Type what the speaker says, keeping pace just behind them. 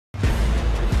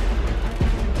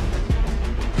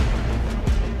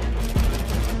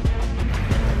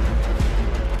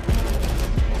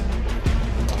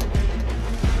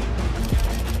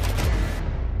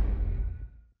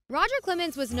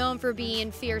Clemens was known for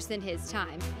being fierce in his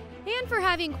time and for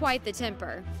having quite the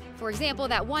temper. For example,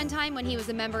 that one time when he was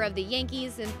a member of the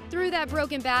Yankees and threw that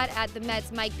broken bat at the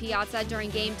Mets' Mike Piazza during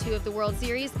Game 2 of the World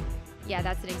Series. Yeah,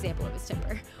 that's an example of his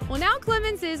temper. Well, now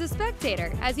Clemens is a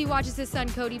spectator as he watches his son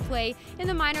Kody play in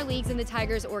the minor leagues in the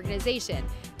Tigers organization.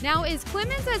 Now, is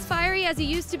Clemens as fiery as he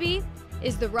used to be?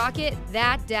 Is the Rocket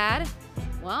that dad?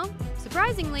 Well,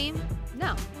 surprisingly,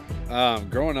 no.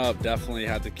 Growing up, definitely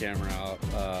had the camera out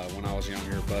when I was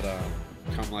younger, but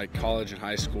come like college and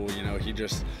high school, you know, he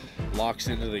just locks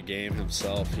into the game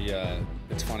himself.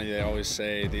 It's funny,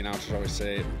 the announcers always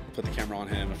say, put the camera on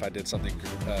him if I did something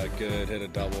good, hit a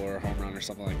double or a home run or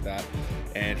something like that.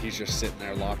 And he's just sitting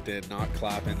there locked in, not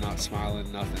clapping, not smiling,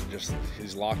 nothing. Just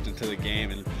he's locked into the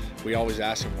game. And we always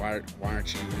ask him, why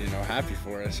aren't you, happy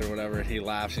for us or whatever? And he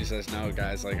laughs. He says, no,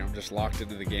 guys, like I'm just locked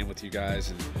into the game with you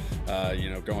guys,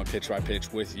 and going pitch by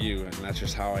pitch with you. And that's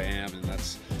just how I am. And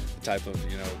that's the type of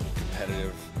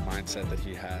competitive mindset that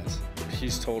he has.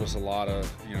 He's told us a lot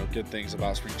of good things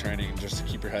about spring training, just to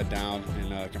keep your head down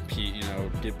and compete,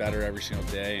 get better every single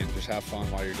day and just have fun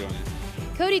while you're doing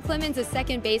it. Kody Clemens, a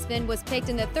second baseman, was picked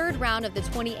in the 3rd round of the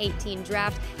 2018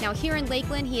 draft. Now here in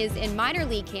Lakeland, he is in minor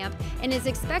league camp and is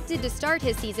expected to start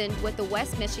his season with the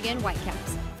West Michigan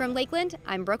Whitecaps. From Lakeland,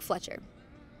 I'm Brooke Fletcher.